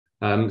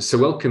So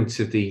welcome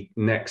to the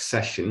next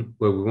session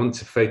where we want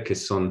to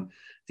focus on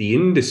the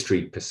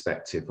industry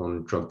perspective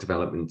on drug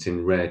development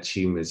in rare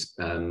tumors,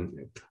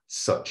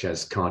 such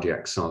as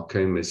cardiac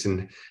sarcomas,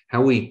 and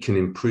how we can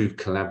improve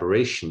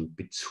collaboration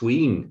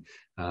between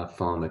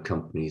pharma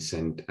companies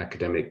and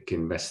academic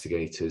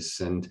investigators.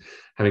 And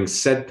having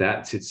said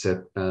that, it's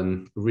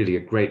really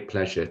a great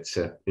pleasure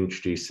to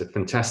introduce a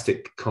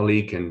fantastic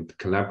colleague and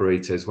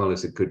collaborator, as well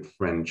as a good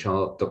friend,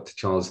 Dr.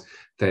 Charles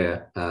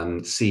Theuer,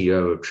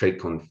 CEO of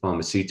Tracon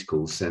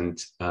Pharmaceuticals.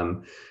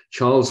 And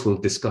Charles will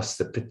discuss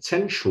the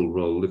potential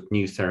role of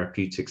new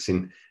therapeutics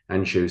in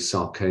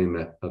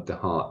angiosarcoma of the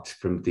heart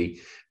from the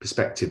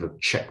perspective of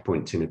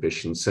checkpoint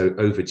inhibition. So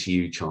over to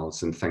you,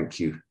 Charles, and thank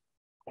you.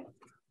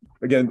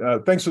 Again,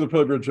 thanks for the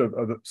privilege of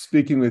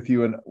speaking with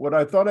you. And what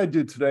I thought I'd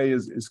do today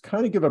is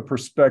kind of give a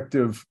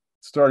perspective,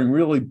 starting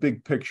really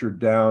big picture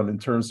down in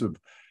terms of,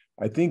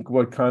 I think,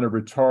 what kind of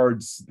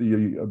retards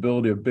the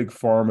ability of big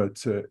pharma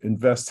to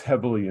invest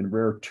heavily in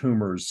rare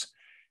tumors,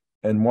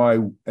 and why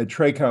at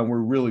Tracon we're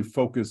really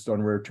focused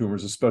on rare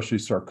tumors, especially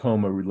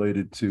sarcoma,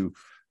 related to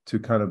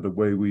kind of the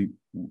way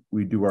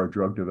we do our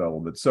drug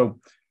development. So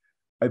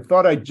I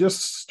thought I'd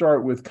just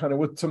start with kind of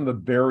what some of the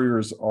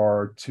barriers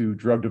are to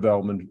drug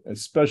development,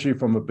 especially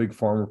from a big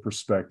pharma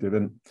perspective,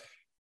 and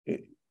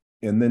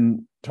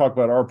then talk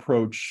about our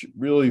approach,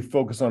 really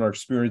focus on our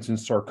experience in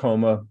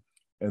sarcoma,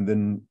 and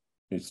then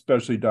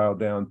especially dial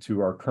down to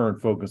our current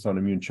focus on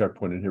immune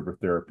checkpoint inhibitor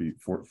therapy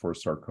for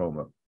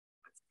sarcoma.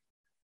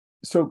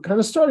 So kind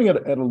of starting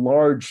at a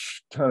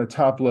large kind of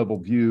top level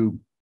view,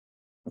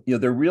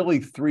 there are really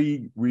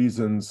three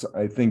reasons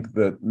I think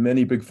that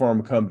many big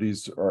pharma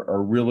companies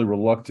are really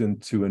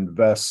reluctant to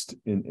invest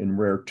in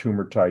rare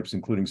tumor types,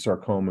 including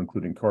sarcoma,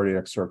 including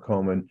cardiac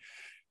sarcoma. And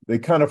they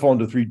kind of fall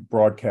into three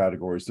broad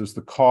categories. There's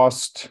the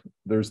cost,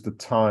 there's the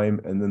time,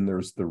 and then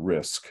there's the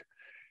risk.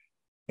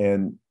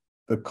 And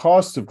the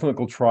cost of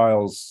clinical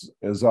trials,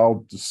 as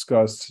I'll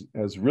discuss,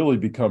 has really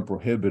become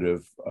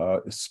prohibitive,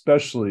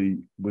 especially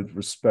with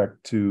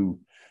respect to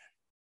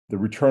the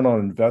return on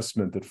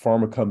investment that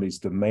pharma companies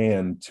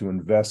demand to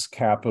invest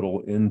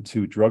capital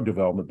into drug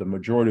development, the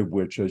majority of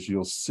which, as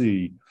you'll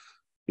see,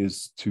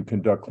 is to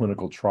conduct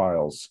clinical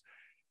trials.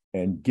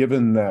 And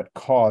given that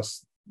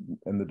cost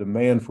and the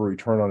demand for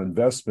return on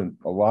investment,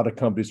 a lot of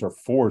companies are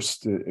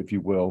forced, if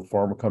you will,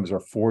 pharma companies are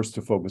forced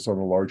to focus on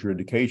the larger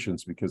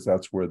indications because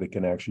that's where they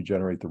can actually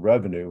generate the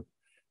revenue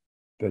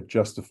that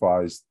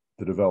justifies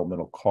the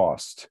developmental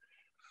cost.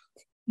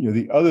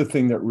 The other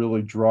thing that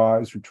really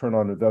drives return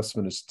on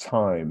investment is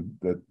time,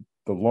 that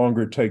the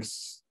longer it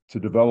takes to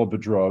develop a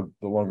drug,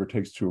 the longer it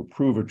takes to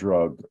approve a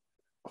drug.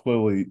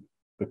 Clearly,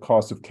 the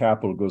cost of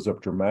capital goes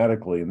up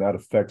dramatically, and that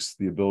affects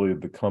the ability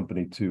of the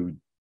company to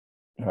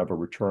have a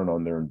return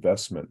on their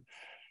investment.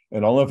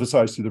 And I'll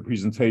emphasize through the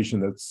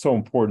presentation that's so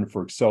important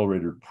for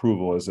accelerated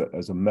approval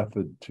as a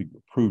method to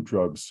approve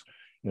drugs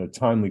in a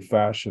timely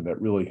fashion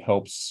that really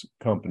helps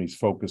companies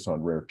focus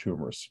on rare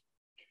tumors.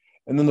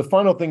 And then the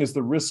final thing is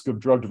the risk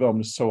of drug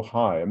development is so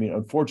high. I mean,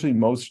 unfortunately,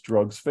 most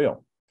drugs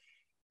fail,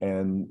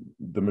 and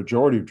the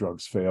majority of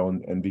drugs fail.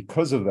 And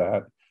because of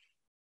that,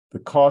 the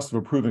cost of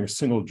approving a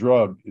single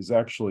drug is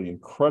actually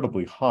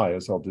incredibly high,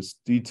 as I'll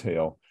just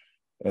detail.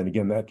 And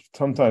again, that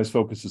sometimes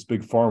focuses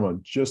big pharma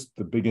on just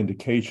the big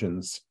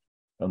indications,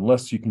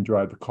 unless you can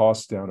drive the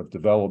costs down of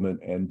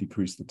development and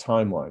decrease the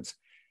timelines.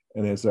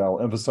 And as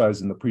I'll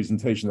emphasize in the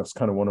presentation, that's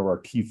kind of one of our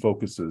key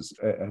focuses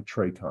at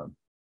Tracon.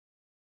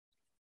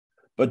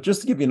 But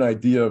just to give you an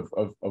idea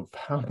of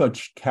how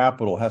much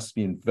capital has to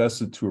be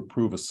invested to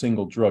approve a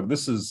single drug,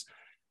 this is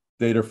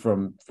data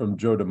from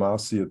Joe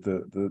DeMasi at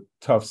the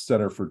Tufts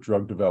Center for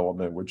Drug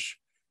Development, which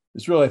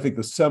is really, I think,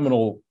 the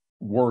seminal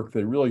work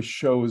that really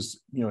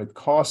shows, it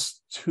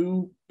costs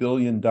 $2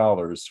 billion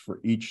for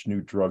each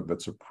new drug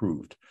that's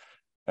approved.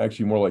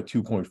 Actually, more like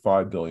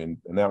 $2.5 billion,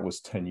 and that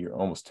was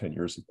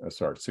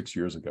 6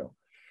 years ago.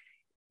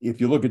 If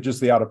you look at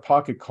just the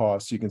out-of-pocket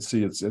costs, you can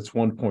see it's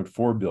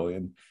 $1.4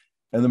 billion.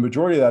 And the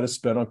majority of that is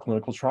spent on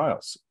clinical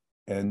trials.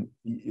 And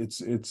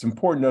it's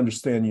important to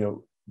understand,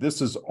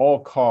 this is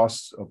all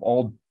costs of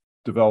all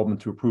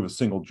development to approve a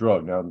single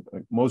drug. Now,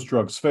 most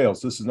drugs fail,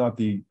 so this is not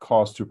the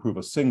cost to approve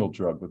a single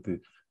drug, but the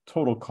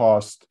total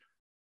cost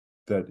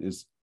that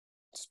is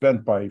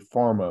spent by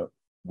pharma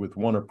with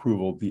one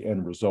approval, the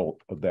end result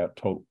of that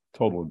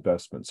total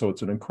investment. So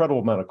it's an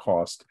incredible amount of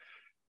cost,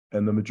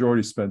 and the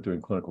majority is spent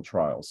doing clinical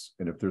trials.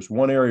 And if there's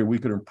one area we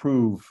could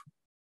improve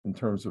in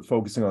terms of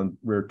focusing on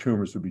rare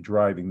tumors, would be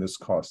driving this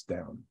cost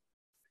down.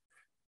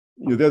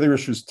 The other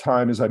issue is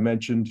time, as I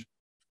mentioned.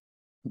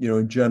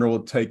 In general,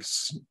 it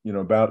takes,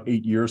 about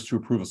 8 years to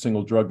approve a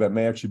single drug. That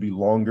may actually be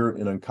longer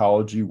in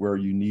oncology, where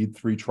you need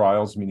 3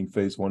 trials, meaning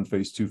phase 1,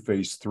 phase 2,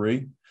 phase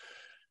 3.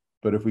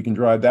 But if we can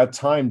drive that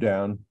time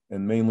down,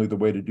 and mainly the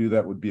way to do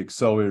that would be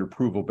accelerated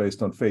approval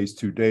based on phase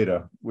 2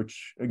 data,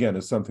 which again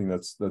is something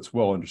that's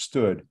well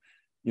understood,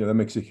 that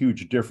makes a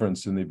huge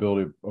difference in the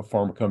ability of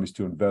pharma companies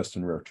to invest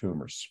in rare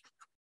tumors.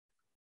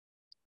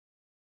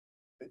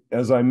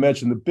 as I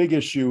mentioned, the big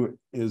issue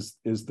is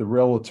the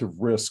relative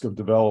risk of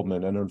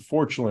development. And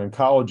unfortunately,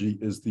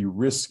 oncology is the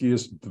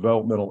riskiest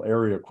developmental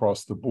area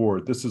across the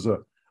board. This is a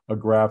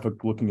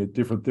graphic looking at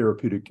different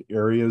therapeutic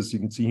areas. You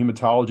can see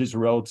hematology is a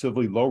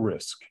relatively low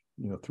risk.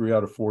 3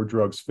 out of 4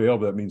 drugs fail,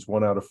 but that means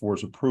 1 out of 4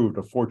 is approved.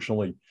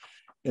 Unfortunately,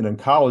 in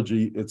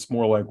oncology, it's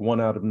more like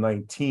 1 out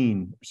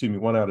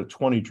of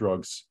 20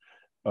 drugs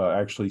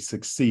actually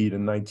succeed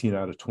and 19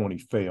 out of 20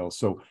 fail.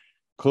 So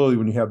clearly,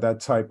 when you have that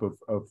type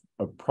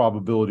of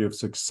probability of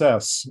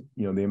success,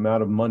 the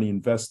amount of money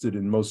invested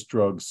in most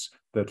drugs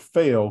that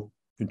fail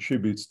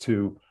contributes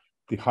to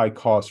the high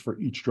cost for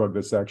each drug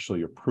that's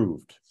actually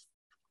approved.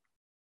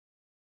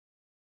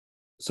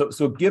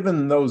 So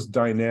given those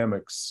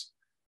dynamics,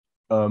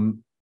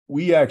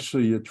 we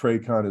actually at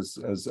TRACON,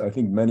 as I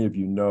think many of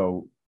you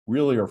know,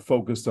 really are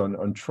focused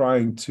on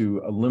trying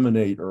to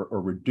eliminate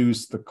or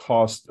reduce the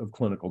cost of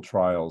clinical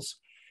trials.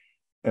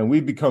 And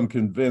we've become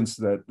convinced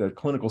that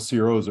clinical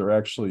CROs are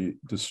actually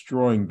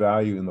destroying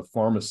value in the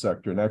pharma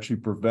sector and actually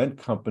prevent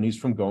companies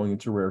from going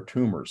into rare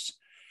tumors.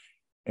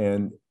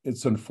 And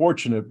it's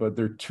unfortunate, but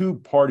there are 2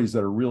 parties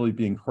that are really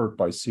being hurt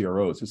by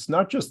CROs. It's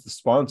not just the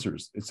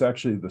sponsors, it's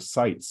actually the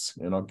sites.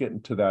 And I'll get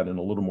into that in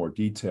a little more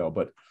detail.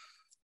 But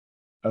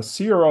a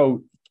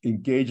CRO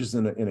engages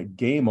in a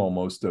game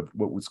almost of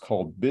what was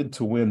called bid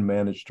to win,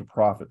 manage to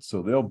profit.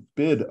 So they'll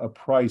bid a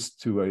price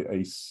to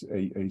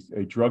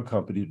a drug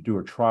company to do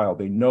a trial.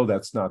 They know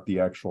that's not the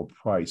actual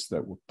price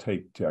that will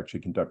take to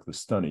actually conduct the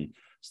study,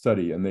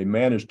 and they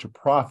manage to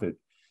profit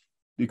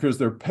because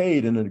they're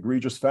paid in an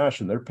egregious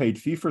fashion. They're paid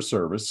fee for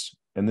service,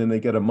 and then they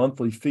get a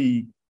monthly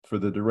fee for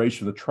the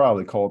duration of the trial.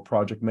 They call it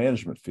project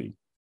management fee.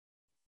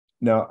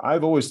 Now,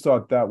 I've always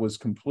thought that was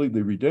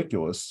completely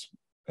ridiculous.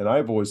 And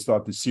I've always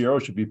thought the CRO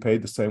should be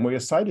paid the same way a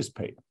site is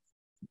paid.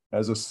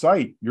 As a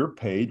site, you're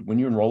paid when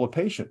you enroll a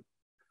patient.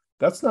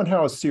 That's not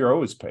how a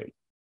CRO is paid.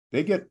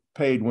 They get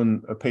paid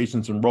when a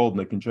patient's enrolled and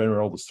they can generate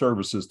all the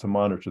services to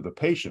monitor the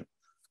patient.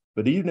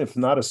 But even if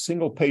not a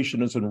single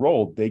patient is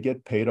enrolled, they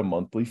get paid a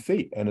monthly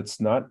fee. And it's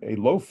not a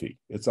low fee,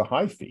 it's a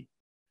high fee.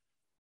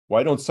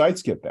 Why don't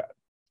sites get that?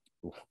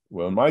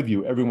 Well, in my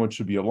view, everyone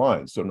should be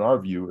aligned. So in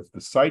our view, if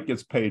the site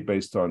gets paid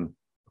based on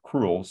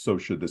accrual, so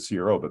should the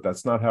CRO, but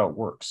that's not how it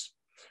works.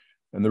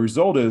 And the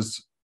result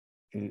is,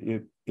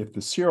 if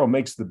the CRO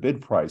makes the bid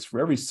price,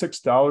 for every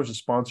 $6 a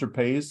sponsor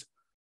pays,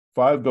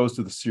 5 goes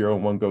to the CRO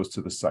and 1 goes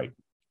to the site.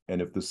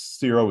 And if the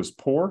CRO is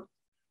poor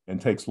and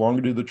takes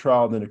longer to do the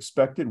trial than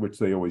expected, which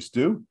they always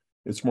do,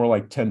 it's more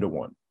like 10 to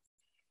 1.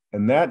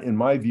 And that, in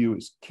my view,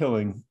 is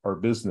killing our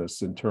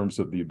business in terms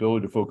of the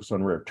ability to focus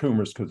on rare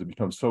tumors because it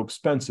becomes so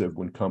expensive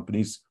when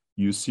companies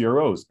use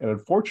CROs. And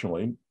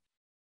unfortunately,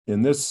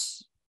 in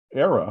this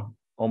era,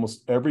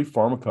 almost every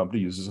pharma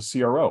company uses a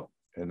CRO.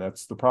 And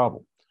that's the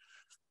problem.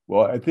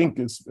 Well, I think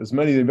as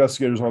many of the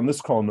investigators on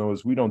this call know,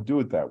 is we don't do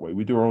it that way.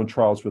 We do our own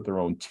trials with our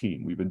own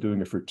team. We've been doing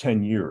it for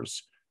 10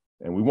 years,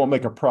 and we won't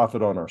make a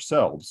profit on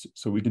ourselves.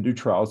 So we can do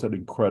trials at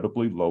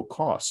incredibly low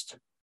cost.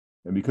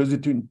 And because we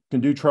can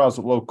do trials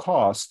at low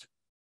cost,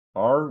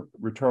 our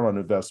return on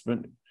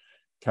investment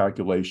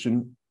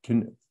calculation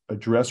can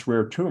address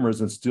rare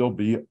tumors and still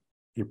be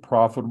a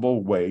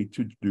profitable way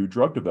to do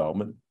drug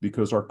development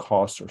because our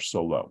costs are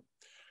so low.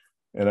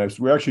 And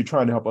we're actually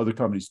trying to help other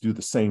companies do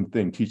the same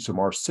thing, teach them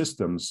our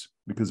systems,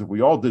 because if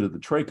we all did it the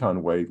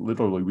TRACON way,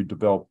 literally we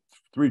develop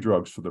 3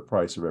 drugs for the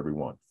price of every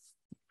one.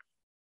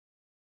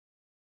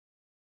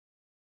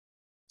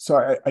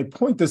 So I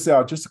point this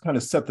out just to kind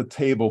of set the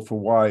table for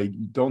why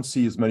you don't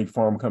see as many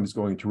pharma companies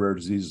going into rare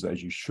diseases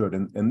as you should.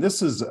 And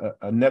this is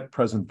a net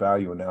present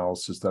value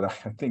analysis that I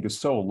think is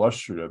so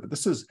illustrative.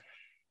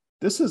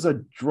 This is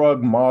a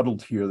drug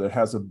modeled here that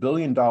has $1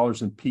 billion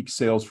in peak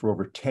sales for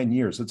over 10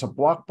 years. It's a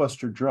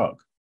blockbuster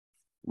drug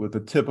with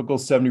a typical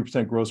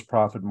 70% gross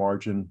profit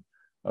margin,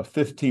 a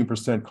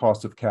 15%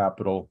 cost of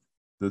capital,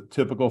 the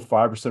typical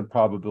 5%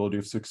 probability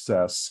of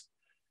success.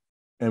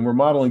 And we're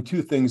modeling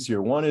 2 things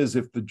here. One is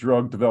if the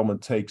drug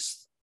development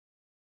takes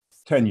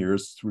 10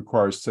 years, it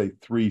requires, say,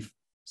 3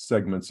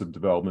 segments of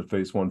development,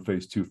 phase 1,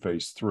 phase 2,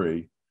 phase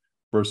 3,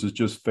 versus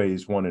just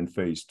phase 1 and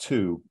phase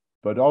 2.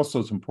 But also,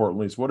 as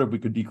importantly, is what if we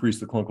could decrease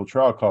the clinical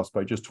trial cost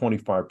by just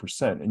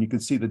 25%? And you can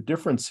see the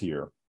difference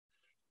here,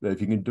 that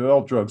if you can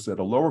develop drugs at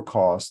a lower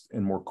cost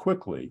and more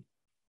quickly,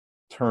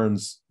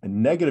 turns a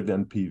negative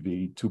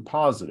NPV to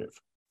positive.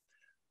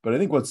 But I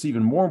think what's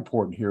even more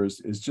important here is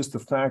just the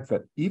fact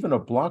that even a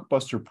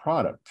blockbuster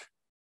product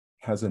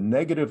has a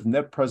negative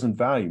net present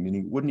value,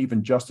 meaning it wouldn't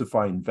even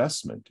justify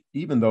investment,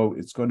 even though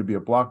it's going to be a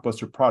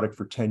blockbuster product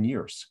for 10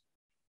 years.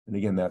 And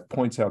again, that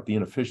points out the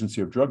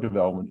inefficiency of drug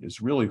development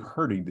is really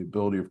hurting the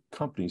ability of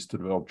companies to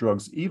develop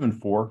drugs, even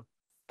for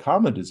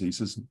common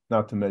diseases,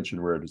 not to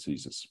mention rare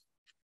diseases.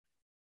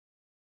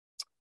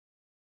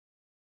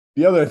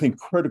 The other, I think,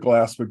 critical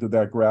aspect of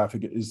that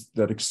graphic is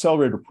that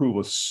accelerated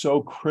approval is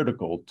so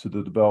critical to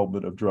the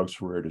development of drugs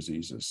for rare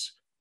diseases.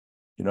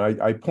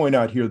 I point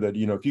out here that,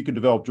 if you can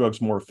develop drugs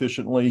more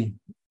efficiently,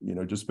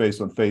 just based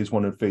on phase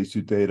 1 and phase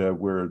 2 data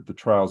where the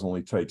trials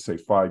only take, say,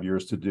 5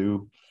 years to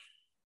do,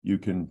 you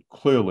can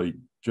clearly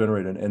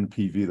generate an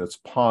NPV that's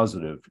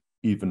positive,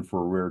 even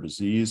for a rare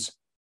disease.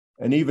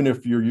 And even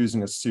if you're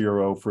using a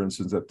CRO, for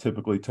instance, that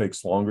typically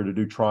takes longer to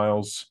do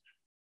trials,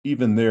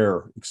 even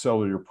there,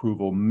 accelerated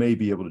approval may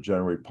be able to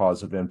generate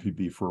positive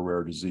NPV for a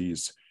rare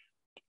disease.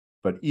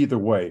 But either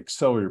way,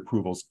 accelerated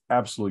approval is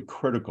absolutely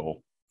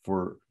critical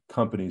for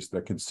companies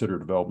that consider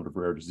development of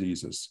rare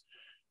diseases.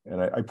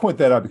 And I point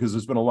that out because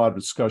there's been a lot of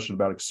discussion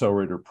about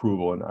accelerated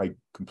approval, and I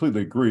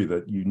completely agree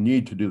that you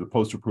need to do the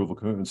post-approval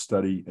commitment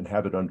study and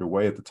have it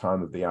underway at the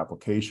time of the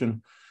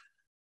application.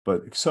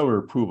 But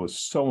accelerated approval is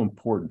so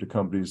important to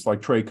companies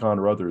like TRACON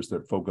or others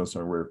that focus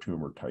on rare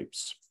tumor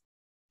types.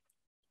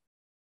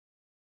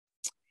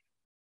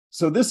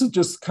 So this is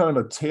just kind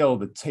of a tale of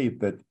the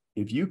tape that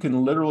if you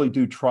can literally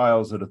do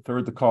trials at a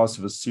third the cost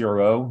of a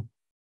CRO,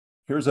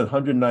 here's a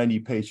 190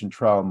 patient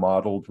trial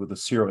modeled with a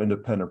CRO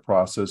independent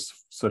process,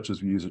 such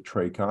as we use at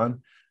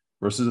TRACON,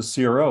 versus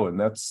a CRO. And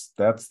that's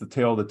the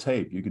tale of the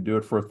tape. You can do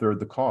it for a third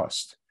the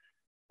cost.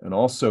 And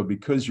also,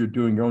 because you're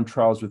doing your own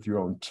trials with your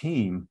own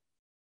team,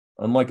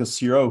 unlike a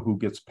CRO who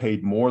gets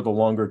paid more the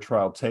longer a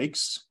trial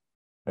takes,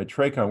 at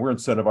TRACON, we're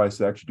incentivized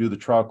to actually do the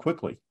trial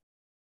quickly.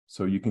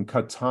 So you can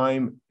cut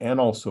time and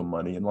also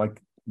money. And like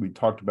we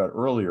talked about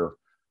earlier,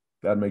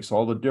 that makes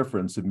all the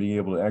difference in being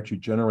able to actually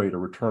generate a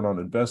return on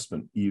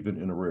investment,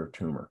 even in a rare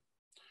tumor.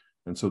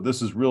 And so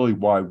this is really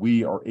why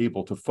we are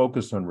able to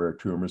focus on rare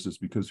tumors, is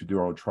because we do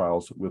our own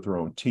trials with our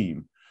own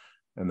team,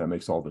 and that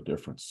makes all the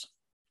difference.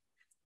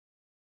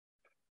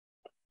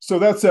 So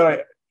that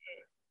said,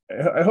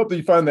 I hope that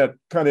you find that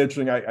kind of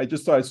interesting. I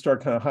just thought I'd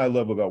start kind of high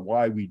level about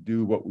why we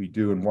do what we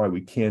do and why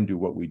we can do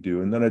what we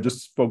do. And then I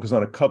just focus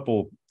on a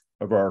couple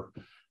of our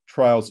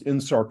trials in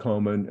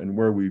sarcoma and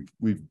where we've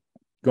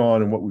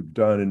gone and what we've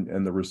done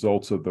and the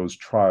results of those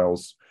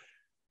trials.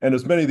 And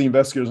as many of the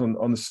investigators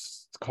on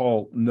this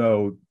call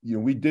know,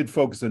 we did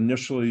focus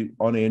initially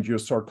on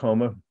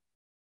angiosarcoma.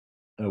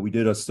 We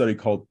did a study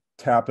called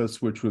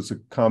TAPIS, which was a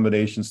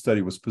combination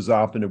study, was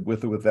pazopanib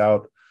with or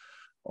without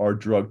our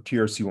drug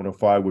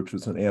TRC105, which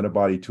was an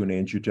antibody to an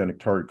angiogenic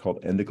target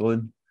called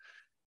endoglin.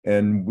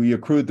 And we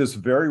accrued this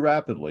very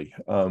rapidly.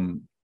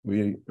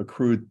 We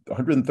accrued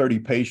 130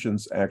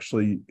 patients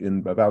actually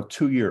in about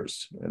 2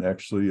 years. And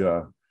actually,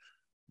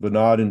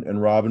 Vinod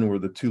and Robin were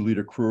the 2 lead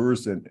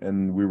accruers,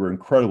 and we were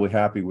incredibly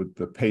happy with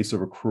the pace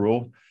of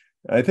accrual.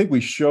 And I think we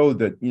showed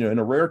that, in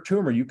a rare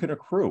tumor, you can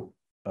accrue.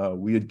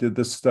 We did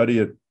this study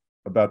at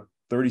about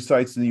 30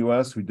 sites in the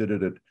US. We did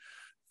it at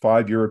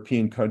 5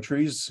 European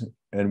countries,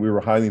 and we were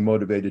highly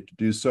motivated to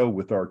do so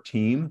with our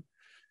team.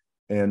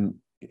 And,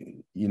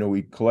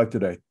 we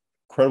collected an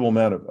incredible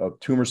amount of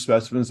tumor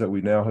specimens that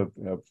we now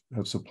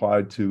have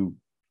supplied to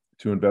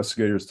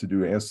investigators to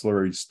do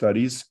ancillary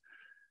studies.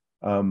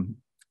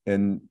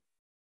 And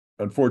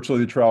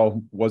unfortunately, the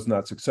trial was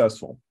not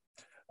successful.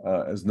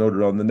 As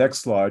noted on the next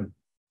slide,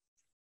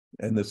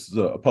 and this is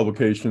a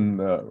publication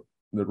that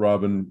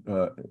Robin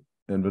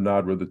and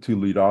Vinod were the 2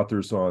 lead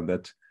authors on,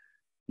 that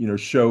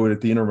showed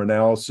at the interim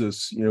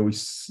analysis,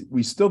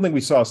 we still think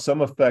we saw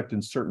some effect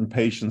in certain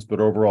patients, but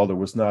overall there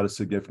was not a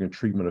significant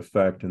treatment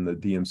effect, and the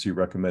DMC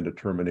recommended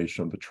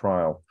termination of the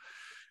trial.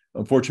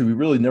 Unfortunately, we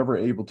really never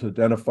able to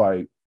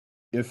identify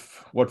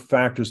what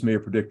factors may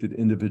have predicted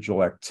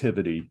individual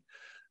activity.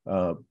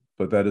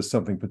 But that is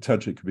something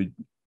potentially could be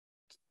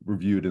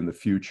reviewed in the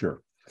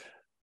future.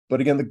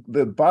 But again,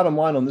 the bottom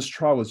line on this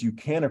trial is you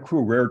can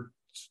accrue rare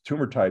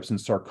tumor types in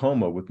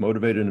sarcoma with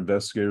motivated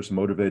investigators, a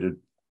motivated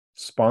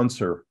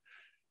sponsor,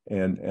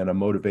 and a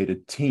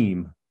motivated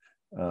team.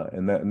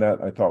 And that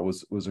I thought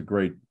was a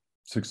great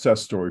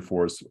success story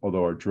for us,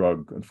 although our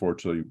drug,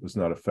 unfortunately, was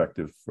not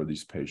effective for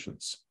these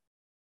patients.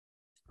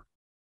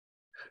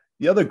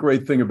 The other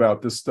great thing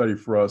about this study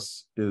for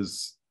us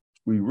is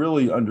we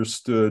really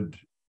understood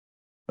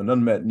an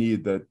unmet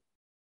need that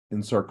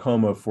in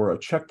sarcoma for a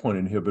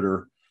checkpoint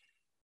inhibitor.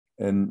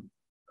 And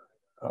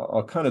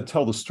I'll kind of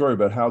tell the story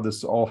about how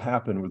this all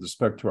happened with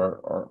respect to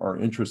our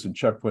interest in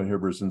checkpoint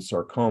inhibitors in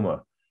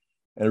sarcoma.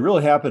 And it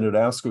really happened at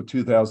ASCO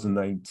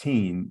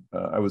 2019.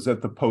 I was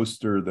at the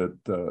poster the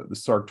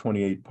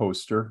SARC-28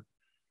 poster,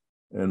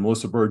 and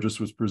Melissa Burgess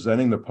was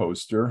presenting the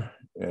poster,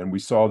 and we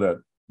saw that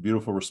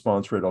beautiful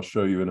response rate I'll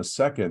show you in a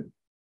second.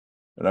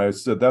 And I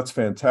said, that's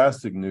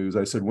fantastic news.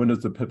 I said, when does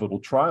the pivotal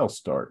trial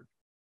start?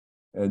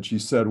 And she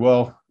said,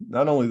 well,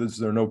 not only is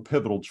there no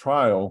pivotal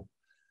trial,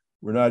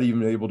 we're not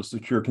even able to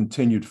secure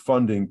continued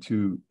funding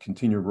to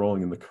continue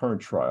rolling in the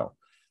current trial.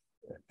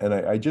 And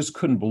I just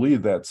couldn't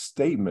believe that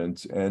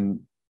statement.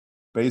 And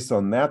based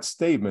on that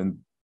statement,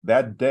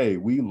 that day,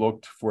 we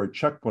looked for a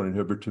checkpoint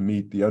inhibitor to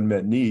meet the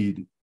unmet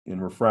need in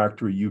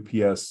refractory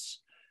UPS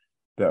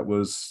that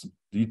was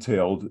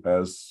detailed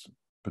as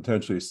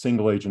potentially a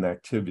single agent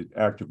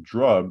active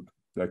drug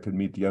that could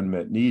meet the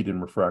unmet need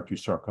in refractory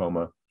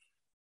sarcoma.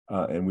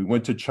 And we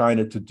went to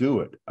China to do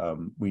it.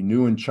 We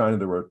knew in China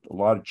there were a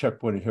lot of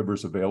checkpoint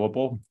inhibitors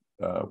available.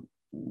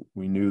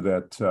 We knew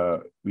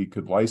that we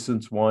could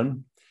license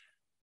one,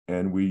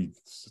 and we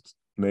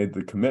made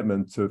the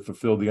commitment to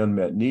fulfill the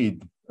unmet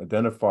need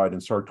identified in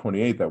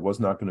SARC-28 that was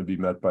not going to be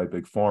met by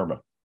Big Pharma.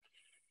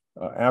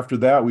 After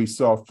that, we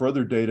saw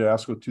further data,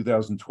 ASCO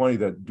 2020,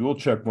 that dual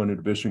checkpoint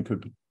inhibition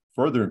could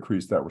further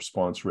increase that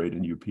response rate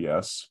in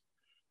UPS.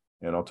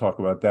 And I'll talk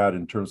about that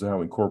in terms of how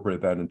we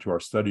incorporate that into our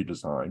study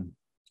design.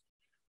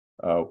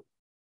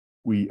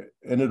 We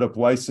ended up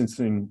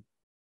licensing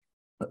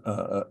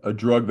a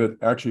drug that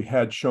actually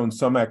had shown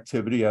some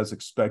activity as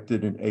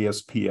expected in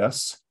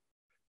ASPS,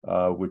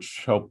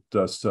 which helped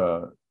us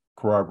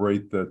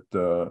corroborate that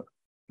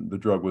the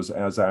drug was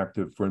as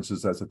active, for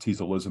instance, as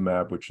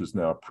atezolizumab, which is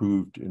now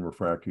approved in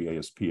refractory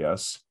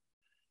ASPS.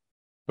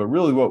 But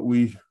really what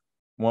we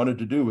wanted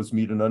to do was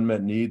meet an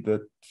unmet need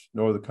that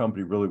no other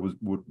company really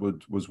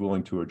was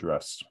willing to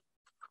address.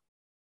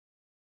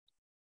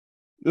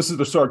 This is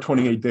the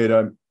SARC-28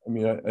 data. I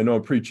mean, I know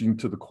I'm preaching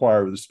to the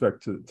choir with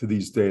respect to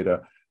these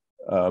data,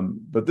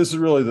 but this is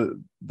really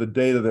the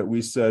data that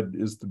we said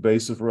is the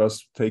basis for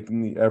us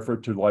taking the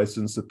effort to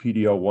license a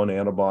PD-L1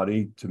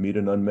 antibody to meet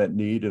an unmet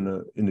need in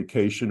an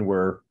indication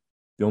where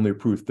the only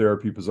approved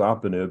therapy,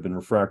 pazopanib, in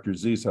refractory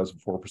disease has a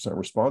 4%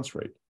 response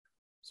rate.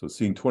 So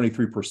seeing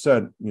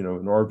 23%,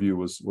 in our view,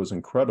 was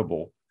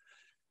incredible.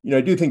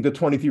 I do think that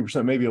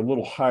 23% may be a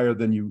little higher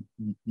than you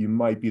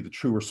might be the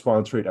true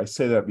response rate. I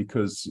say that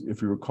because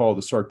if you recall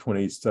the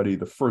SARC-28 study,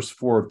 the first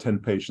 4 of 10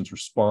 patients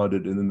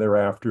responded, and then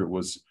thereafter it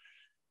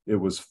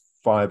was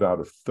 5 out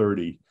of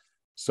 30.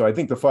 So I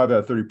think the 5 out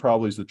of 30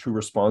 probably is the true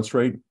response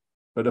rate.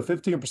 But a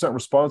 15%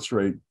 response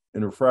rate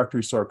in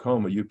refractory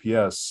sarcoma,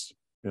 UPS,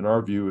 in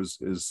our view,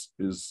 is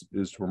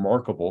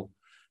remarkable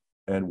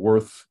and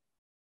worth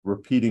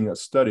repeating a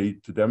study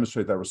to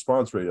demonstrate that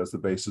response rate as the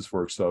basis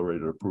for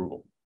accelerated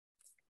approval.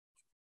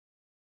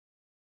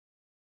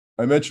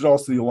 I mentioned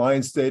also the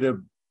alliance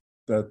data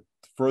that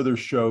further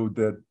showed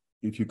that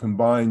if you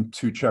combine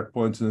 2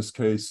 checkpoints, in this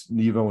case,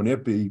 Nivo and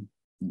Ipi,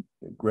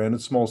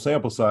 granted small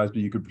sample size,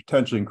 but you could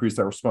potentially increase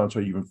that response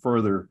rate even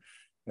further,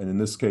 and in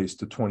this case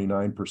to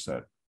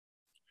 29%.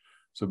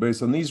 So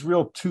based on these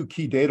real 2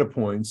 key data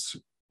points,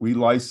 we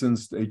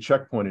licensed a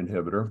checkpoint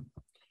inhibitor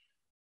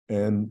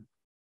and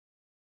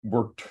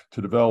worked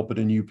to develop it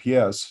in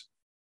UPS,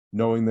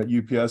 knowing that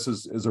UPS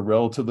is a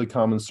relatively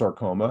common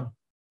sarcoma,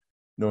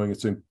 knowing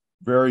it's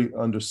very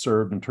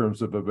underserved in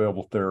terms of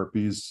available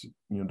therapies.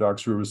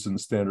 Doxorubicin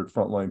standard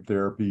frontline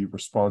therapy,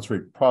 response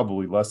rate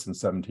probably less than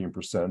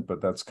 17%,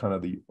 but that's kind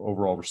of the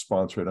overall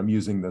response rate. I'm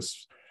using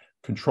this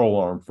control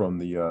arm from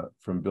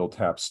Bill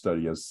Tapp's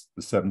study as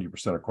the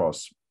 70%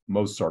 across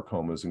most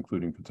sarcomas,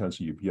 including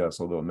potentially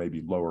UPS, although it may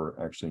be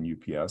lower actually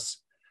in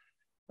UPS.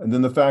 And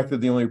then the fact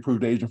that the only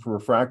approved agent for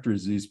refractory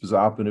disease,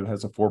 pazopanib,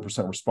 has a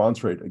 4%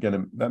 response rate.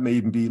 Again, that may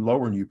even be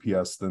lower in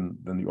UPS than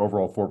the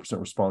overall 4%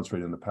 response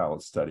rate in the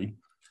PALET study.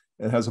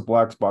 It has a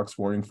black box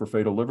warning for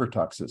fatal liver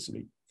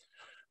toxicity.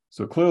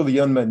 So clearly the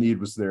unmet need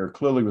was there,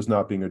 clearly was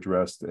not being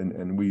addressed,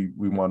 and we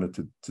wanted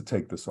to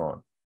take this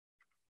on.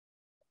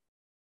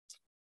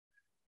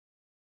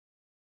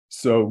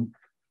 So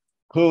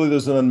clearly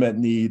there's an unmet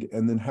need,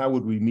 and then how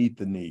would we meet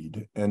the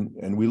need?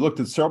 And we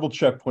looked at several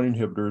checkpoint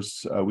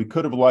inhibitors. We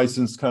could have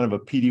licensed kind of a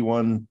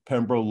PD-1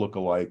 Pembro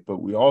lookalike,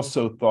 but we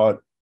also thought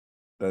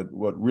that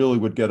what really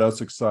would get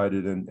us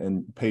excited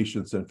and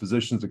patients and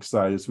physicians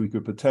excited is we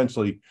could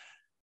potentially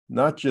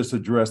not just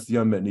address the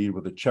unmet need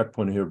with a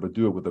checkpoint inhibitor, but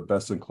do it with a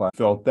best-in-class.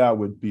 Felt that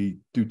would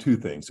do 2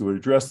 things. It would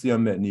address the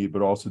unmet need,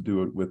 but also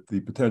do it with the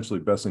potentially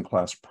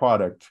best-in-class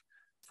product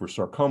for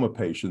sarcoma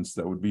patients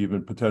that would be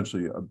even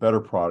potentially a better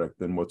product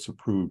than what's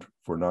approved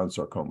for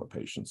non-sarcoma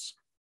patients.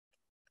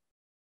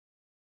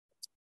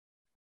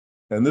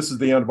 And this is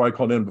the antibody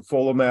called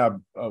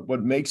envafolimab.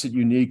 What makes it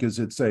unique is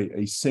it's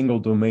a single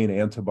domain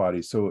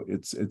antibody. So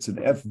it's an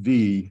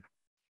FV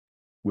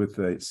with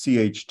a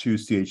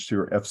CH2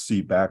 or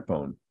FC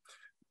backbone.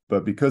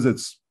 But because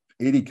it's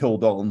 80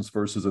 kilodaltons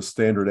versus a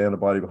standard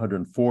antibody of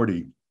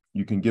 140,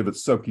 you can give it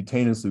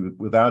subcutaneously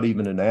without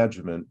even an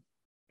adjuvant,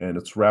 and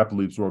it's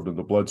rapidly absorbed in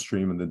the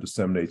bloodstream and then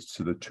disseminates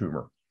to the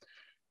tumor.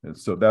 And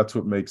so that's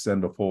what makes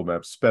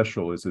envafolimab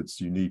special, is its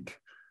unique,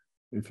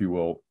 if you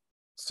will,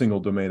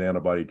 single domain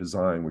antibody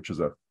design, which is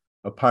a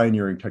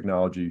pioneering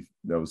technology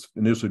that was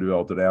initially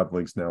developed at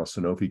Ablynx, now a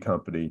Sanofi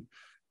company,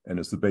 and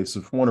is the basis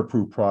of one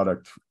approved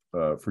product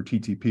for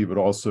TTP, but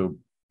also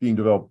being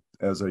developed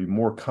as a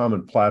more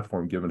common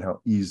platform given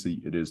how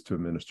easy it is to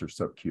administer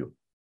sub-Q.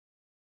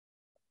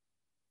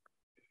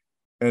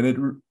 And it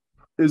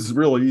is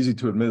really easy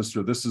to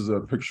administer. This is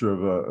a picture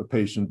of a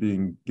patient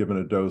being given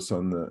a dose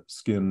on the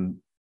skin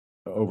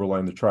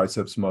overlying the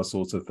triceps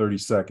muscle. It's a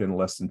 30-second,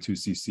 less than 2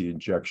 cc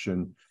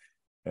injection.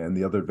 And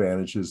the other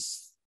advantage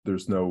is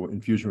there's no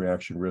infusion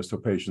reaction risk, so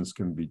patients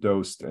can be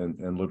dosed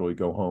and literally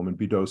go home and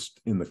be dosed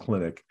in the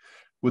clinic,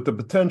 with the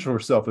potential for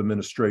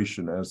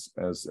self-administration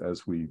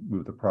as we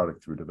move the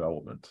product through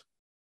development.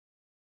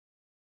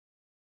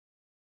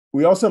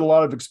 We also had a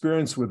lot of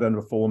experience with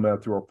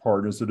envafolimab through our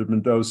partners that have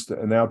been dosed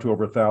and now to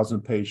over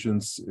 1,000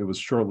 patients. It was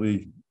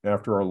shortly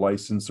after our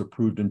license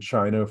approved in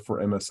China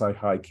for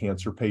MSI-high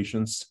cancer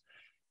patients.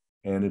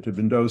 And it had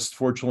been dosed,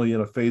 fortunately,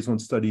 in a phase 1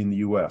 study in the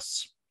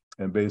US.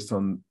 And based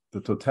on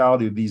the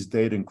totality of these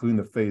data, including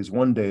the phase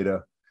 1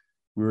 data,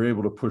 we were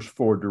able to push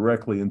forward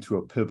directly into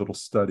a pivotal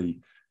study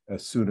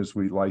as soon as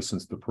we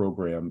licensed the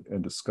program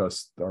and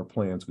discussed our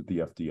plans with the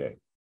FDA.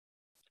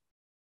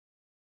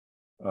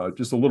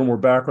 Just a little more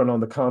background on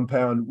the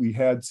compound. We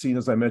had seen,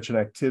 as I mentioned,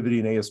 activity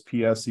in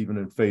ASPS even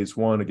in phase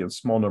 1 against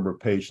small number of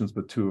patients,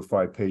 but 2 of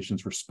 5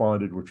 patients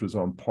responded, which was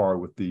on par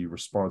with the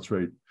response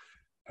rate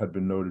had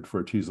been noted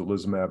for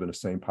atezolizumab in the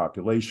same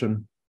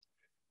population.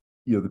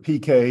 The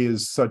PK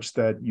is such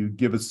that you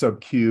give it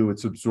sub-Q,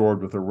 it's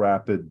absorbed with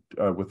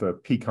a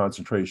peak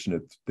concentration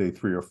at day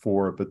 3 or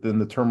 4, but then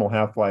the terminal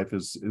half-life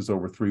is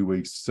over 3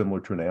 weeks, similar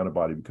to an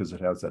antibody because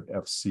it has that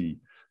FC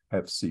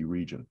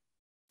region.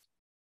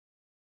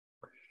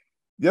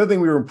 The other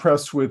thing we were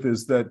impressed with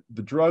is that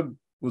the drug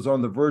was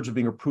on the verge of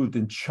being approved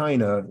in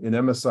China in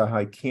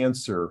MSI-high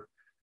cancer.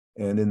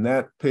 And in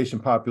that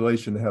patient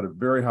population, it had a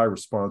very high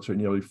response rate,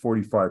 nearly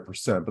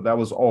 45%, but that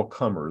was all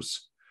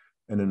comers,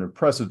 and an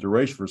impressive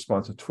duration of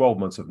response of 12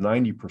 months of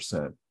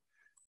 90%.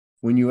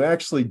 When you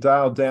actually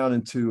dial down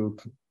into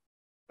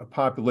a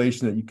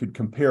population that you could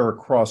compare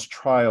across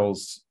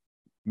trials,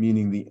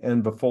 meaning the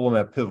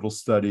envafolimab pivotal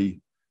study,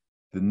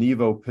 the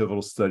Nivo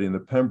pivotal study, and the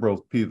Pembro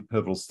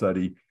pivotal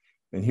study,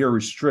 and here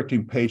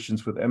restricting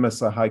patients with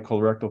MSI-high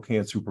colorectal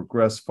cancer who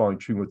progress following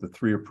treatment with the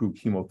 3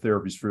 approved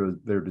chemotherapies for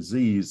their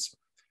disease,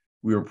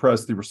 we were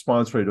impressed the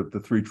response rate of the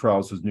 3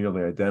 trials was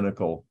nearly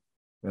identical,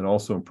 and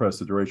also impressed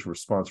the duration of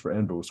response for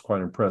Enva was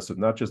quite impressive,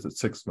 not just at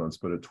 6 months,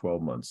 but at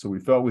 12 months. So we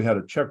felt we had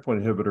a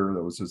checkpoint inhibitor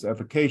that was as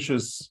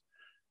efficacious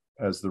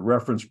as the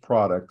reference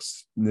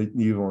products,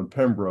 Nivo and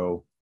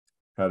Pembro,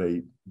 had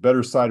a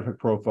better side effect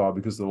profile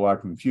because of the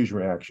lack of infusion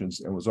reactions,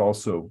 and was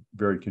also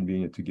very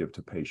convenient to give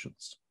to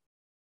patients.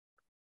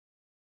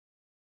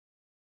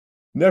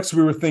 Next,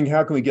 we were thinking,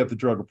 how can we get the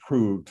drug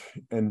approved?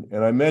 And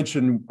I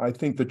mentioned, I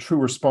think the true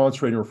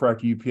response rate in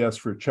refractory UPS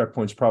for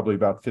checkpoint is probably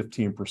about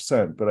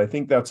 15%, but I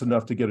think that's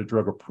enough to get a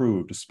drug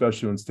approved,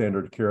 especially when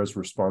standard of care has a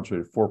response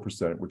rate of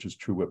 4%, which is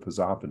true with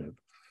pazopanib.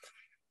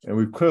 And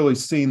we've clearly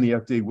seen the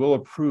FDA will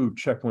approve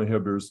checkpoint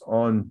inhibitors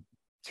on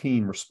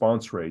teen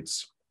response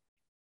rates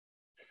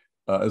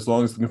as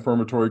long as the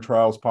confirmatory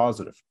trial is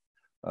positive.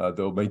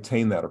 They'll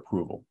maintain that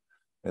approval.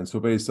 And so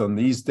based on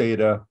these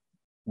data,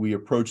 we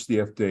approached the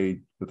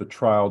FDA with a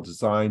trial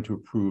designed to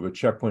approve a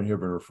checkpoint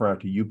inhibitor in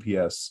refractory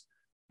UPS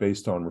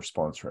based on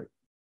response rate.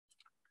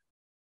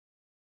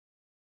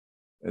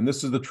 And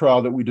this is the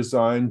trial that we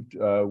designed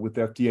with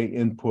FDA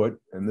input.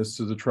 And this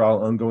is a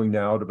trial ongoing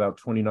now at about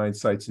 29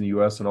 sites in the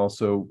US and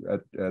also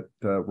at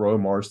Royal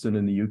Marsden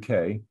in the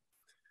UK.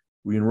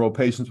 We enroll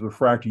patients with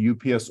refractory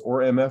UPS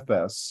or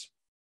MFS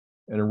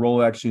and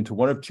enroll actually into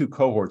one of 2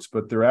 cohorts,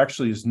 but there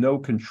actually is no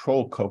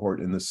control cohort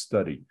in this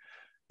study.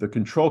 The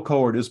control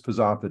cohort is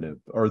pazopanib,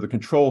 or the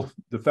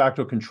de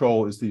facto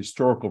control is the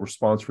historical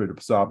response rate of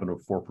pazopanib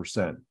of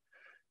 4%.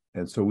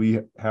 And so we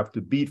have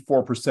to beat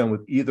 4%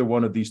 with either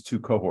one of these 2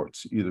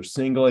 cohorts, either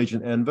single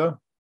agent Enva,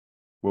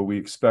 where we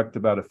expect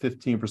about a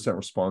 15%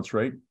 response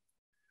rate,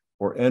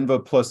 or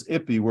Enva plus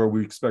IPI, where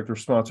we expect the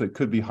response rate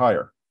could be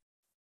higher.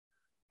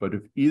 But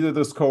if either of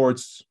those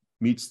cohorts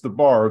meets the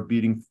bar of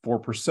beating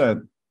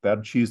 4%, that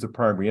achieves the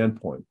primary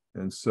endpoint.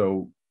 And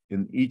so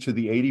in each of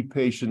the 80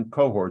 patient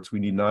cohorts, we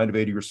need 9 of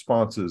 80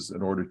 responses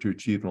in order to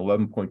achieve an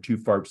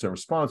 11.25%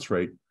 response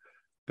rate.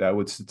 That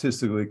would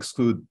statistically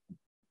exclude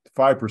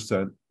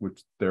 5%,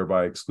 which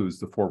thereby excludes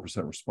the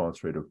 4%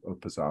 response rate of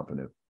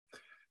pazopanib.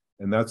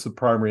 And that's the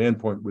primary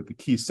endpoint, with the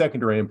key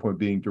secondary endpoint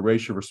being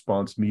duration of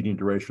response, median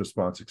duration of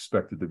response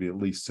expected to be at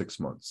least 6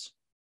 months.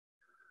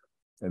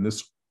 And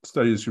this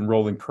study is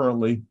enrolling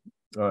currently.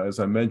 As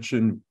I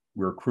mentioned,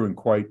 we're accruing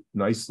quite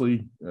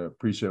nicely.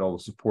 Appreciate all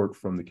the support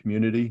from the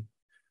community.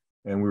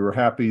 And we were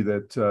happy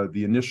that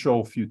the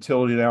initial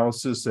futility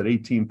analysis at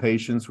 18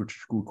 patients,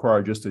 which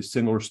required just a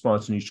single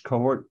response in each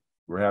cohort,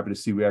 we're happy to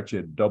see we actually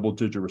had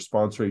double-digit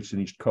response rates in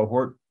each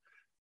cohort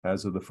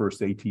as of the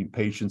first 18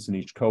 patients in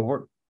each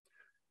cohort.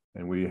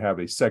 And we have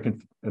a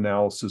second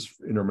analysis,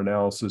 interim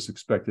analysis,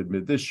 expected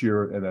mid this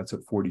year, and that's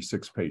at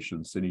 46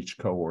 patients in each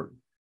cohort.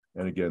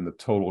 And again, the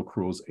total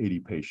accrual is 80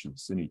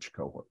 patients in each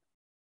cohort.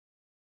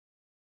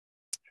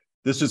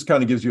 This just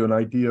kind of gives you an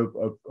idea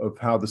of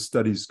how the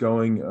study's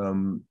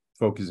going.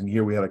 Focusing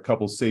here, we had a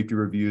couple safety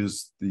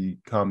reviews. The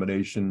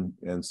combination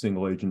and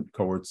single agent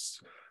cohorts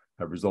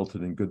have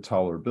resulted in good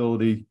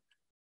tolerability.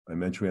 I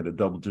mentioned we had a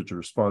double-digit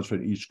response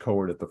rate in each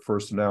cohort at the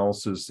first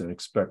analysis, and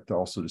expect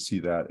also to see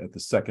that at the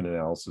second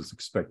analysis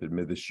expected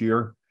mid this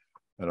year.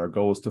 And our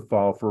goal is to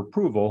file for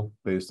approval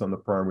based on the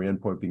primary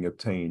endpoint being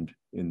obtained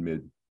in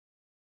mid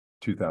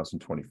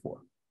 2024.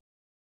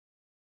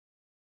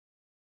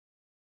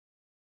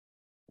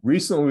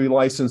 Recently, we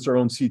licensed our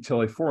own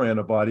CTLA-4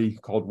 antibody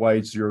called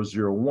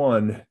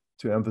YH001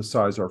 to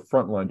emphasize our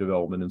frontline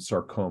development in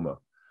sarcoma.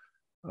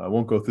 I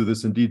won't go through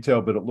this in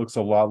detail, but it looks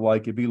a lot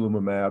like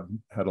ipilimumab,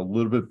 had a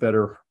little bit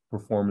better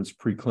performance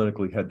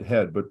preclinically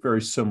head-to-head, but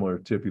very similar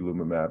to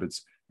ipilimumab.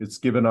 It's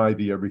given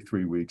IV every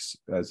 3 weeks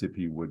as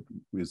ipi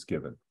is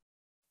given.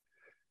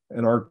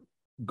 And our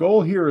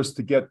goal here is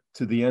to get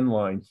to the end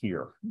line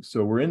here.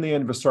 So we're in the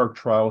ENVASARC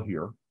trial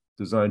here,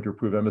 designed to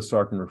improve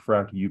MSarc and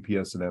refractory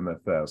UPS and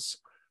MFS.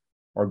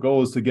 Our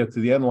goal is to get to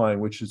the end line,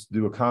 which is to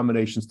do a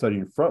combination study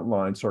in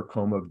frontline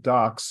sarcoma of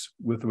docs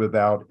with or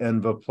without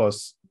ENVA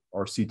plus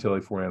our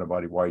CTLA-4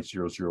 antibody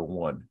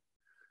Y001.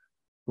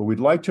 But we'd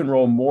like to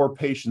enroll more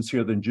patients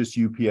here than just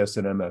UPS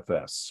and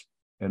MFS.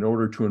 In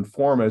order to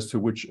inform as to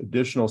which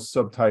additional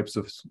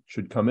subtypes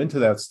should come into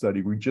that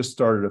study, we just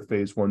started a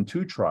phase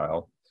 1/2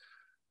 trial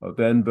of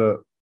ENVA,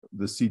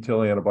 the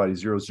CTLA antibody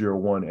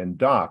 001, and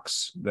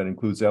docs that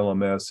includes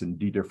LMS and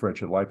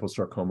dedifferentiated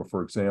liposarcoma,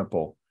 for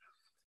example.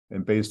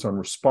 And based on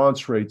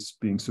response rates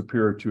being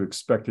superior to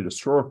expected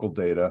historical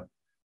data,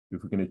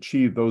 if we can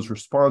achieve those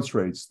response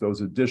rates,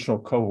 those additional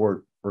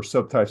cohort or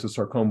subtypes of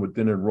sarcoma would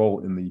then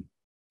enroll in the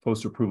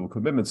post-approval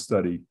commitment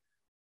study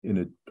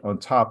on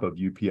top of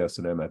UPS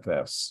and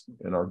MFS.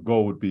 And our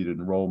goal would be to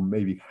enroll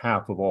maybe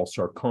half of all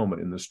sarcoma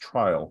in this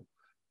trial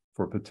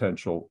for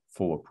potential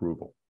full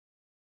approval.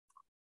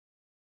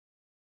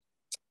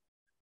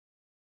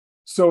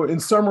 So in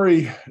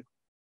summary,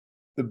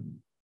 the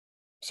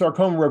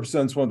sarcoma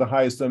represents one of the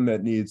highest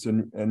unmet needs,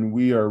 and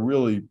we are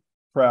really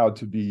proud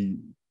to be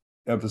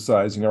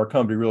emphasizing, our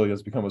company really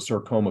has become a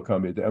sarcoma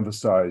company to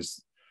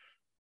emphasize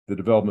the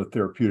development of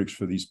therapeutics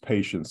for these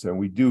patients. And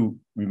we do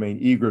remain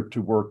eager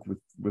to work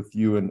with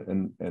you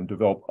and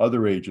develop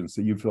other agents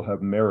that you feel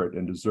have merit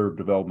and deserve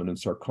development in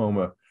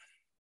sarcoma,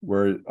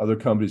 where other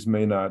companies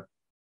may not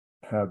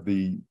have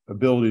the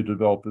ability to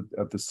develop it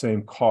at the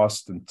same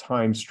cost and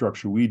time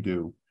structure we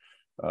do,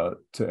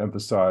 to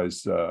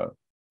emphasize, to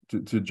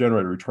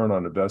generate a return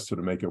on investment,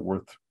 to make it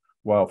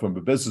worthwhile from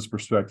a business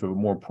perspective, but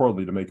more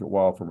importantly, to make it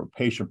worthwhile from a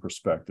patient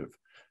perspective.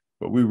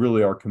 But we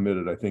really are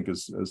committed, I think,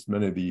 as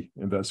many of the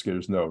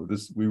investigators know,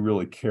 we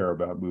really care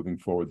about moving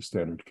forward the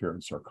standard of care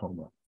in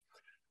sarcoma.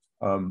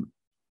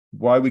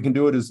 Why we can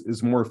do it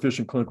is more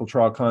efficient clinical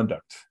trial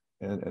conduct.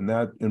 And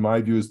that, in my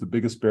view, is the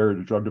biggest barrier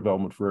to drug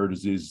development for rare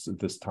diseases at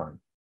this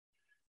time.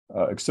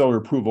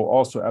 Accelerated approval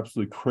also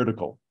absolutely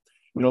critical.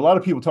 You know, a lot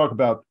of people talk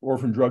about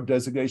orphan drug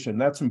designation,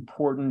 and that's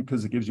important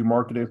because it gives you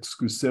market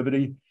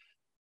exclusivity,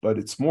 but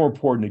it's more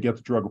important to get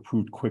the drug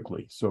approved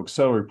quickly. So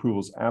accelerated approval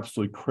is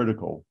absolutely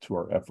critical to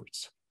our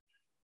efforts.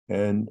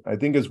 And I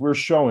think as we're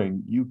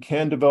showing, you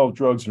can develop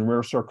drugs in rare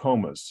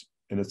sarcomas,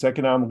 and it's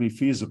economically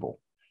feasible.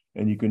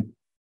 And you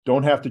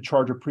don't have to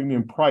charge a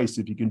premium price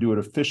if you can do it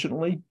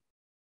efficiently,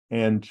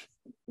 and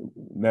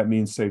that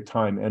means save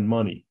time and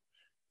money.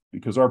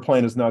 Because our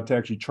plan is not to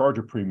actually charge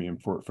a premium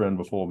for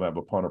envafolimab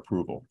upon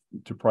approval,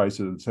 to price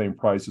it at the same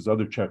price as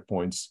other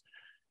checkpoints.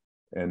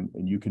 And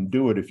you can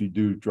do it if you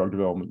do drug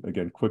development,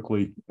 again,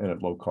 quickly and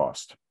at low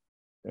cost.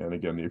 And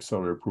again, the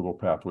accelerated approval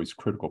pathway is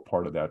a critical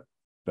part of that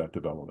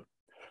development.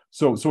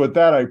 So with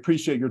that, I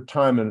appreciate your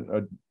time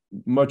and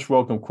much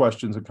welcome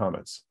questions and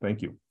comments.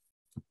 Thank you.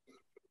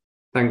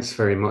 Thanks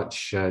very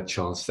much,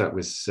 Charles. That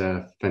was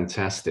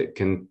fantastic.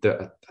 And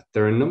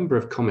there are a number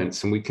of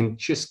comments, and we can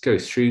just go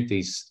through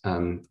these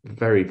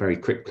very, very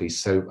quickly.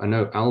 So I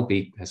know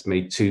Albie has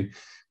made 2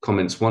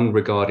 comments, one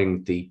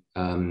regarding the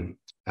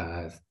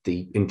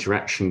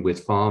interaction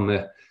with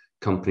pharma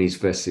companies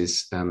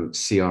versus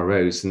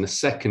CROs, and the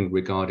second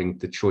regarding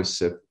the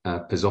choice of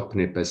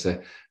pazopanib as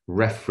a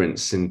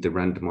reference in the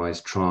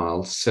randomized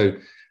trial. So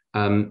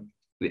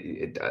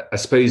I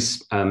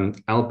suppose,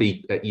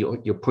 Albie,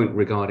 your point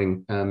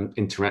regarding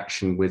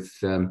interaction with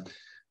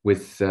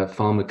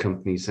pharma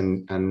companies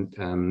and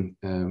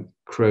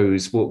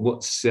CROs,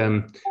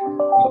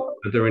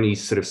 are there any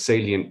sort of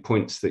salient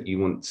points that you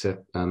want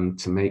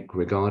to make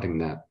regarding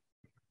that?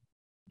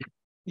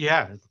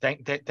 Yeah,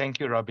 thank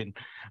you, Robin.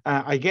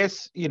 I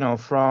guess, you know,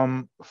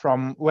 from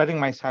wearing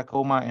my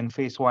sarcoma and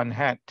phase 1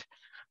 hat,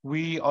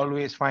 we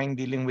always find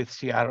dealing with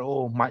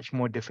CRO much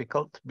more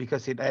difficult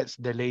because it adds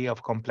the layer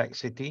of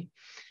complexity.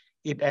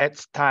 It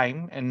adds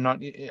time and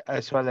not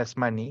as well as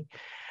money.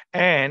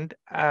 And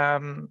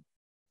I'm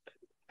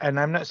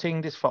not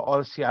saying this for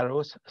all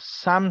CROs.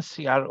 Some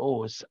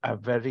CROs are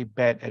very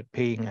bad at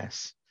paying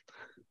us.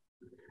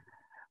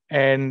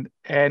 And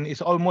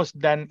it's almost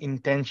done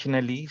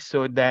intentionally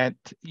so that,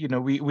 you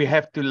know, we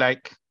have to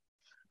like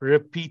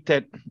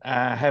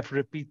have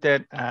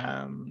repeated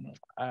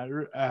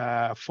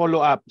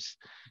follow-ups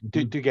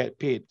to get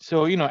paid.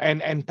 So, you know,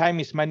 and time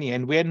is money,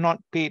 and we're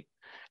not paid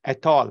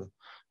at all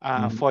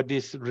for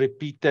this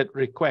repeated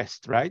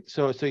request, right?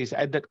 So it's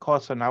added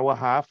cost on our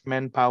half,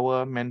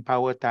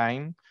 manpower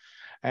time,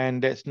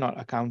 and that's not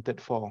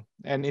accounted for.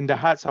 And in the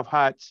hearts of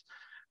hearts,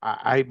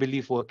 I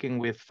believe working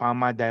with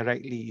pharma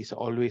directly is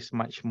always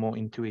much more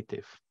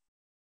intuitive.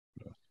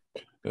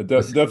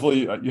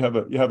 Definitely, you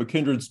have a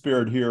kindred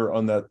spirit here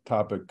on that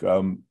topic.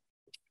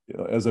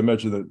 As I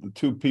mentioned, the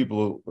 2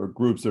 people or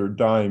groups that are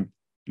dying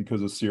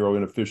because of CRO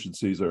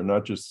inefficiencies are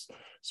not just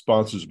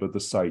sponsors, but the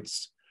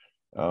sites.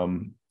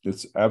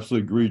 It's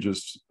absolutely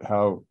egregious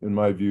how, in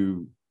my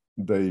view,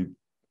 they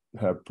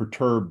have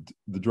perturbed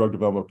the drug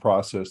development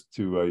process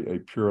to a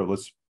pure,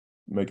 let's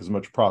make as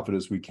much profit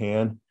as we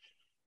can.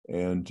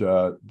 And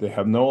they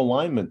have no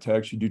alignment to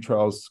actually do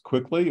trials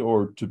quickly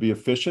or to be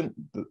efficient.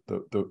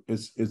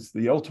 It's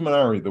the ultimate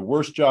irony. The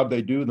worse job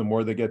they do, the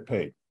more they get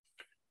paid.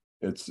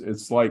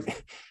 It's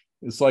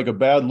like a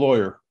bad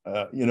lawyer.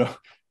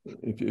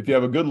 If you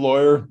have a good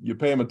lawyer, you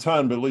pay him a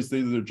ton, but at least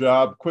they do their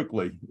job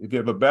quickly. If you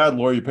have a bad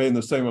lawyer, you pay him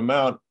the same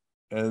amount,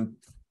 and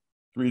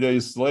 3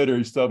 days later,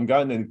 you still haven't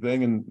gotten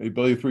anything, and they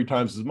bill you 3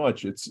 times as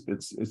much. It's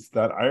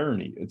that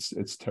irony.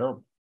 It's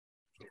terrible.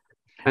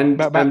 And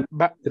but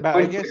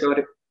I guess.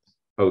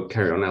 Oh,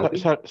 carry on,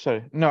 Albie.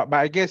 Sorry. No, but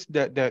I guess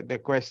the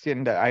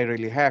question that I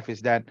really have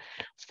is that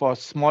for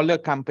smaller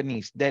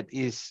companies, that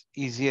is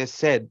easier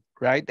said,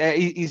 right?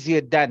 Easier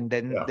done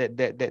than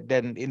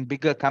in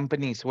bigger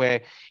companies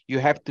where you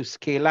have to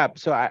scale up.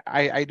 So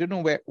I don't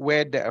know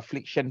where the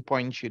affliction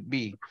point should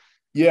be.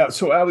 Yeah.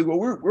 So Albie, what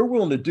we're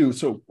willing to do,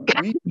 so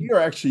we are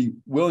actually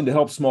willing to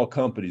help small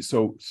companies.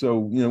 So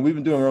we've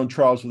been doing our own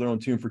trials with our own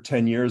team for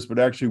 10 years, but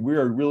actually we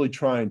are really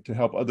trying to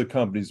help other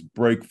companies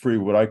break free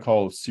what I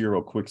call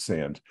CRO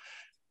quicksand.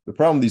 The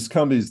problem with these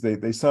companies,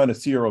 they sign a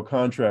CRO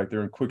contract,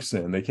 they're in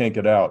quicksand, they can't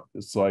get out.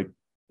 It's like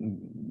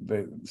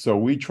we're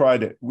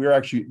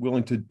actually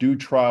willing to do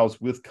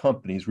trials with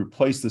companies,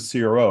 replace the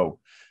CRO,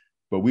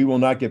 but we will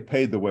not get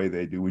paid the way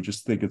they do. We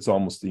just think it's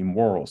almost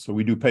immoral. So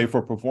we do pay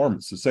for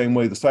performance. The same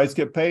way the sites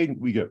get paid,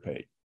 we get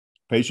paid.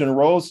 Patient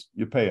enrolls,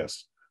 you pay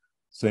us.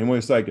 Same way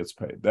a site gets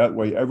paid. That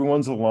way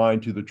everyone's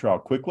aligned to the trial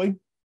quickly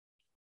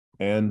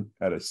and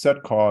at a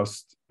set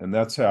cost. And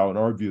that's how, in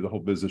our view, the whole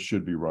business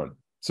should be run.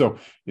 So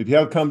if you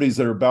have companies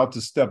that are about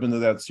to step into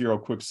that CRO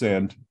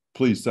quicksand,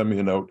 please send me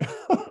a note.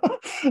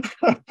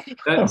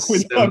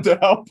 We'd love to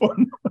help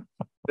them.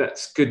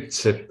 That's good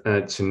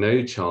to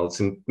know,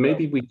 Charles, and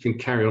maybe we can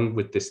carry on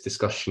with this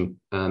discussion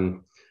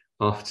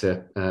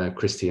after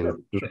Christy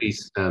and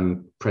Lee's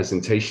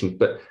presentation.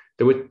 But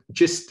there were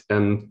just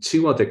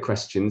 2 other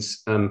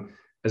questions.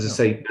 As I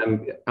say,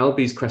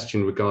 Albie's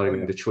question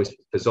regarding the choice of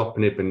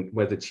pazopanib and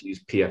whether to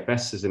use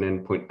PFS as an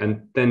endpoint,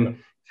 and then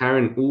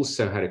Karen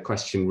also had a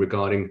question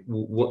regarding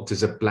what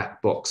does a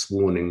black box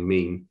warning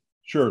mean?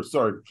 Sure.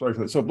 Sorry for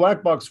that. So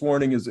black box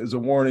warning is a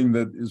warning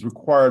that is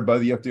required by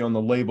the FDA on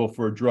the label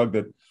for a drug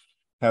that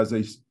has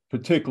a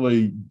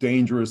particularly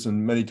dangerous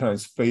and many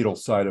times fatal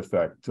side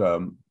effect.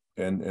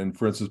 And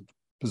for instance,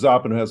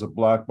 pazopanib has a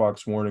black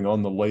box warning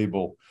on the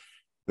label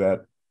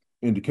that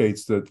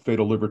indicates that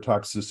fatal liver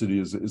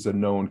toxicity is a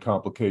known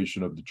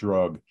complication of the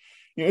drug.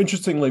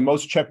 Interestingly,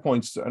 most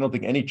checkpoints, I don't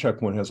think any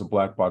checkpoint has a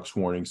black box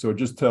warning. So it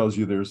just tells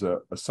you there's a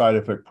side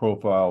effect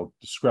profile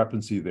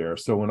discrepancy there.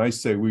 So when I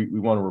say we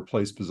want to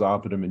replace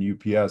pazopanib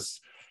and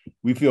UPS,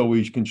 we feel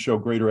we can show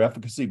greater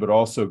efficacy, but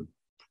also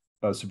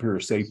superior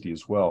safety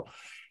as well.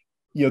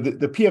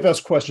 The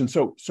PFS question.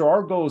 So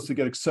our goal is to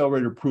get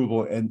accelerated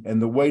approval,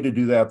 and the way to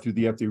do that through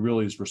the FDA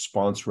really is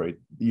response rate.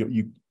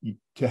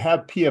 To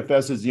have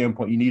PFS as the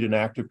endpoint, you need an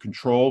active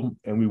control,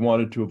 and we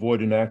wanted to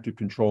avoid an active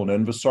control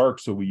in ENVASARC,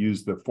 so we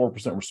used the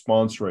 4%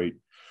 response rate,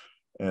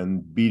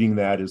 and beating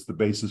that is the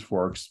basis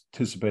for our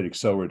anticipated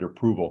accelerated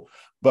approval.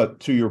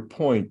 But to your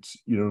point,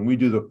 when we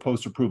do the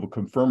post-approval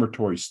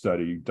confirmatory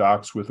study,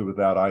 docs with or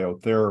without IO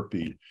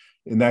therapy,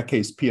 in that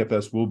case,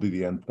 PFS will be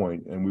the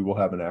endpoint, and we will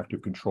have an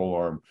active control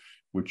arm,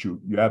 which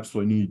you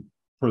absolutely need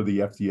per the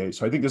FDA.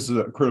 So I think this is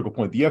a critical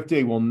point. The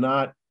FDA will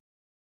not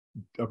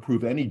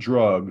approve any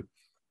drug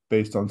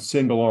based on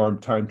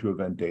single-arm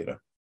time-to-event data.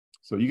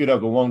 So you could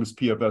have the longest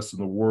PFS in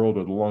the world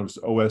or the longest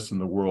OS in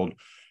the world,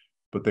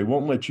 but they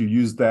won't let you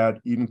use that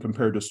even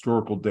compared to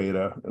historical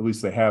data. At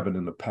least they haven't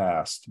in the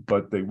past,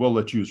 but they will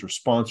let you use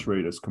response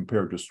rate as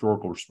compared to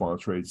historical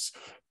response rates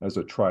as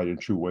a tried and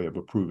true way of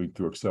approving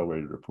through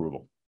accelerated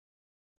approval.